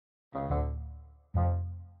So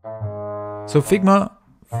Figma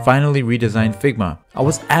finally redesigned Figma. I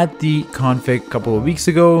was at the config a couple of weeks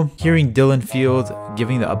ago, hearing Dylan Field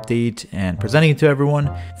giving the update and presenting it to everyone,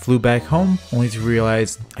 flew back home only to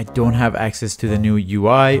realize I don't have access to the new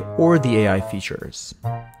UI or the AI features.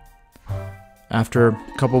 After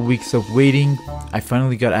a couple of weeks of waiting, I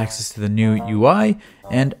finally got access to the new UI,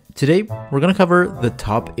 and today we're going to cover the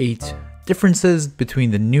top 8 differences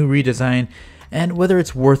between the new redesign and whether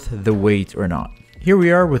it's worth the wait or not. Here we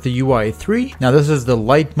are with the UI3. Now this is the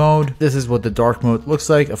light mode. This is what the dark mode looks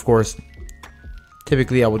like. Of course,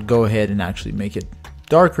 typically I would go ahead and actually make it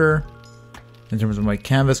darker in terms of my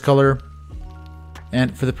canvas color.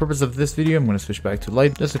 And for the purpose of this video, I'm going to switch back to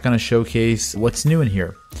light just to kind of showcase what's new in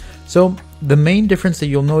here. So the main difference that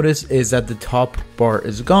you'll notice is that the top bar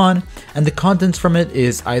is gone and the contents from it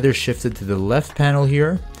is either shifted to the left panel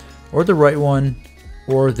here or the right one,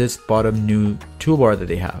 or this bottom new toolbar that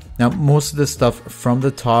they have. Now most of the stuff from the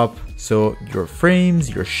top, so your frames,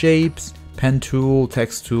 your shapes, pen tool,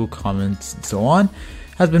 text tool, comments, and so on,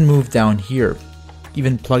 has been moved down here.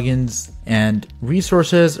 Even plugins and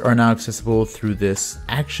resources are now accessible through this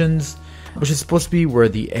actions, which is supposed to be where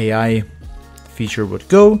the AI feature would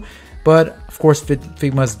go, but of course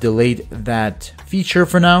Figma's delayed that feature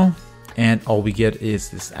for now, and all we get is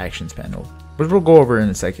this actions panel, which we'll go over in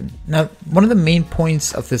a second. Now, one of the main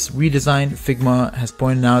points of this redesign Figma has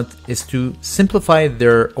pointed out is to simplify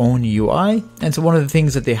their own UI. And so one of the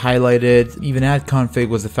things that they highlighted even at config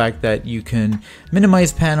was the fact that you can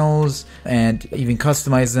minimize panels and even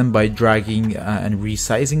customize them by dragging and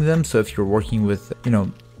resizing them. So if you're working with,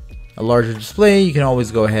 a larger display, you can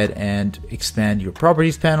always go ahead and expand your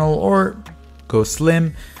properties panel or go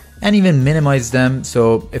slim and even minimize them.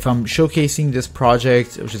 So if I'm showcasing this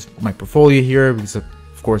project, which is my portfolio here, because of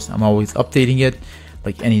course I'm always updating it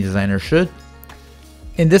like any designer should.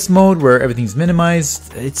 In this mode where everything's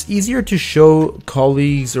minimized, it's easier to show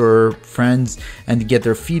colleagues or friends and to get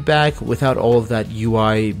their feedback without all of that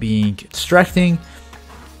UI being distracting.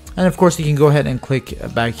 And of course you can go ahead and click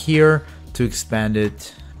back here to expand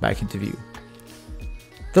it back into view.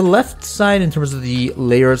 The left side in terms of the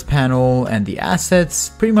layers panel and the assets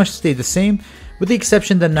pretty much stay the same, with the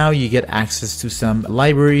exception that now you get access to some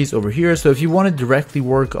libraries over here. So if you want to directly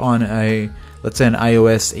work on let's say an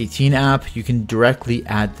iOS 18 app, you can directly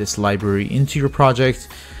add this library into your project.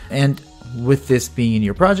 And with this being in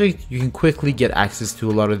your project, you can quickly get access to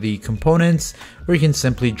a lot of the components, or you can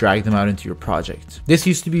simply drag them out into your project. This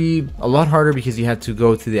used to be a lot harder because you had to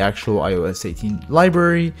go to the actual iOS 18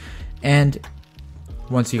 library, and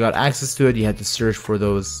once you got access to it, you had to search for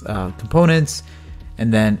those components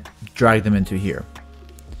and then drag them into here.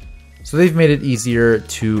 So they've made it easier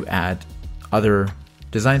to add other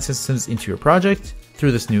design systems into your project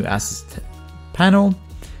through this new assets panel.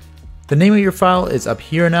 The name of your file is up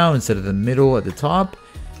here now instead of the middle at the top.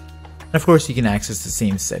 And of course, you can access the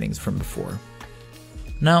same settings from before.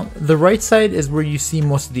 Now, the right side is where you see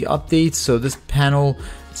most of the updates. So this panel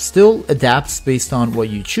still adapts based on what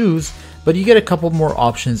you choose, but you get a couple more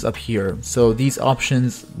options up here. So these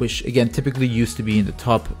options, which again typically used to be in the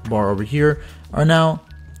top bar over here, are now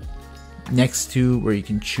next to where you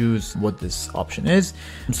can choose what this option is.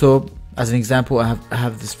 So as an example, I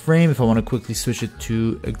have this frame. If I want to quickly switch it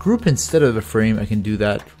to a group instead of a frame, I can do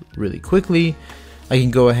that really quickly. I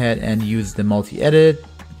can go ahead and use the multi-edit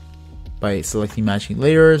by selecting matching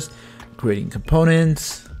layers, creating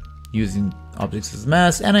components, using objects as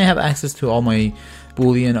mask, and I have access to all my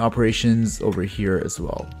Boolean operations over here as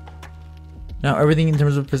well. Now everything in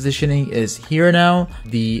terms of positioning is here now.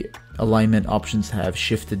 The alignment options have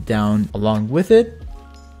shifted down along with it.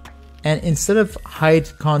 And instead of hide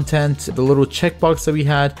content, the little checkbox that we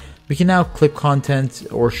had, we can now clip content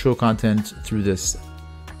or show content through this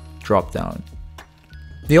drop down.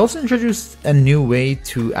 They also introduced a new way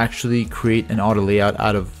to actually create an auto layout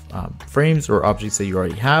out of frames or objects that you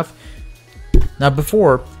already have. Now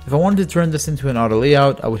before, if I wanted to turn this into an auto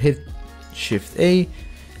layout, I would hit Shift A,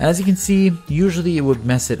 and as you can see, usually it would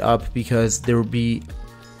mess it up because there would be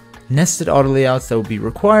nested auto layouts that would be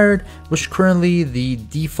required, which currently the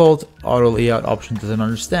default auto layout option doesn't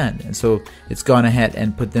understand. And so it's gone ahead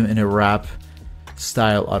and put them in a wrap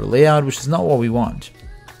style auto layout, which is not what we want.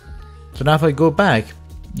 So now if I go back,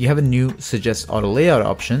 you have a new suggest auto layout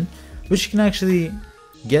option, which you can actually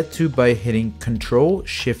get to by hitting Control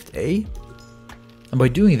Shift A. And by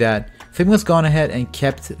doing that, Figma's gone ahead and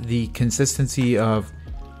kept the consistency of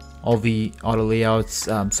all the auto layouts,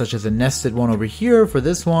 such as a nested one over here for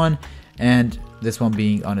this one, and this one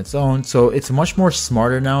being on its own. So it's much more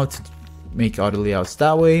smarter now to make auto layouts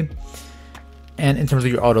that way. And in terms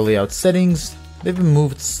of your auto layout settings, they've been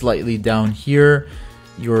moved slightly down here.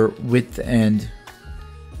 Your width and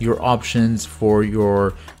your options for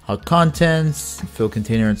your contents, fill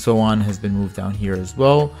container, and so on has been moved down here as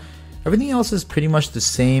well. Everything else is pretty much the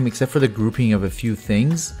same except for the grouping of a few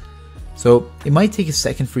things. So it might take a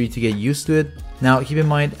second for you to get used to it. Now keep in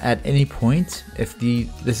mind, at any point, if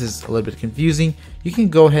this is a little bit confusing, you can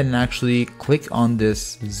go ahead and actually click on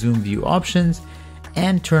this zoom view options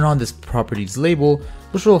and turn on this properties label,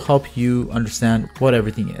 which will help you understand what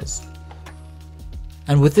everything is.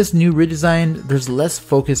 And with this new redesign, there's less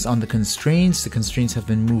focus on the constraints. The constraints have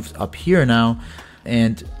been moved up here now,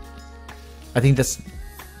 and I think that's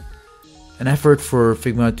an effort for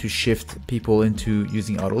Figma to shift people into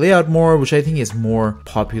using auto layout more, which I think is more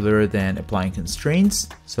popular than applying constraints.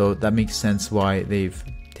 So that makes sense why they've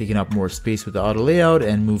taken up more space with the auto layout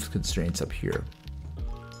and moved constraints up here.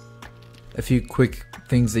 A few quick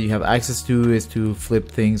things that you have access to is to flip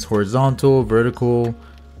things horizontal, vertical,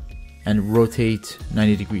 and rotate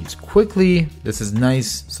 90 degrees quickly. This is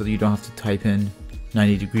nice so that you don't have to type in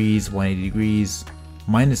 90 degrees, 180 degrees,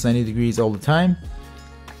 minus 90 degrees all the time.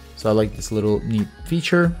 So I like this little neat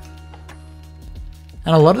feature.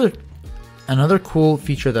 And another cool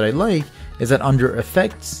feature that I like is that under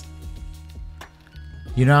effects,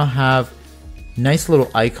 you now have nice little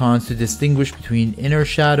icons to distinguish between inner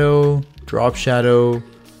shadow, drop shadow,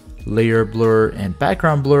 layer blur, and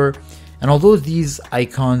background blur. And although these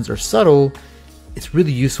icons are subtle, it's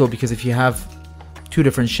really useful because if you have two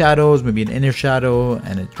different shadows, maybe an inner shadow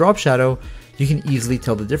and a drop shadow, you can easily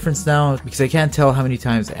tell the difference now, because I can't tell how many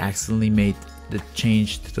times I accidentally made the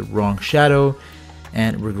change to the wrong shadow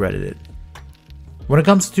and regretted it. When it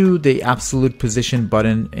comes to the absolute position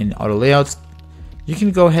button in auto layouts, you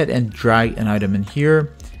can go ahead and drag an item in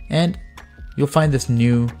here and you'll find this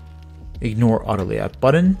new ignore auto layout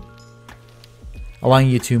button, allowing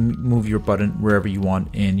you to move your button wherever you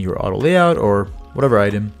want in your auto layout or whatever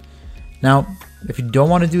item. Now, if you don't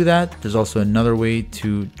want to do that, there's also another way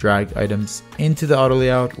to drag items into the auto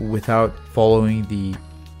layout without following the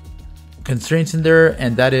constraints in there,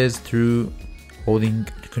 and that is through holding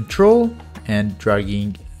Control and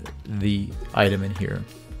dragging the item in here.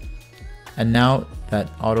 And now that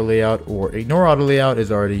auto layout or ignore auto layout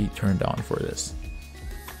is already turned on for this.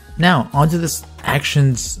 Now onto this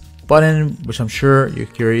actions button, which I'm sure you're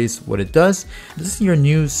curious what it does. This is your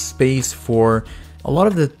new space for a lot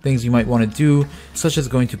of the things you might want to do, such as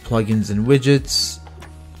going to plugins and widgets,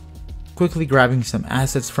 quickly grabbing some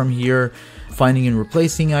assets from here, finding and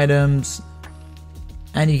replacing items,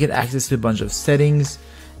 and you get access to a bunch of settings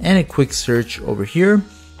and a quick search over here.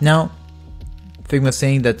 Now, Figma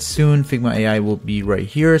saying that soon Figma AI will be right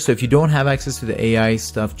here. So if you don't have access to the AI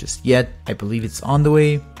stuff just yet, I believe it's on the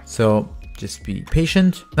way. So just be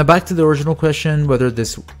patient. Now back to the original question, whether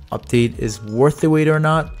this update is worth the wait or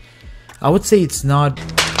not. I would say it's not,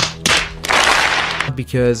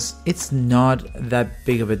 because it's not that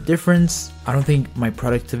big of a difference. I don't think my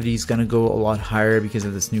productivity is gonna go a lot higher because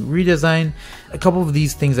of this new redesign. A couple of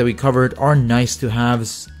these things that we covered are nice to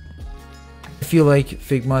haves. I feel like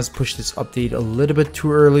Figma's pushed this update a little bit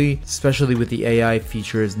too early, especially with the AI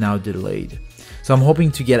features now delayed. So I'm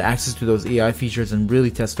hoping to get access to those AI features and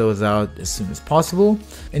really test those out as soon as possible.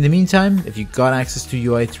 In the meantime, if you got access to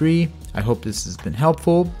UI3, I hope this has been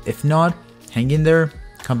helpful. If not, hang in there.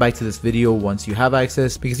 Come back to this video once you have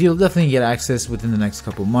access, because you'll definitely get access within the next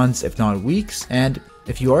couple months, if not weeks. And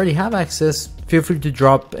if you already have access, feel free to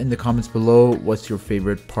drop in the comments below what's your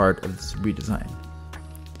favorite part of this redesign.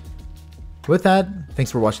 With that,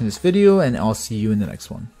 thanks for watching this video, and I'll see you in the next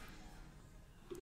one.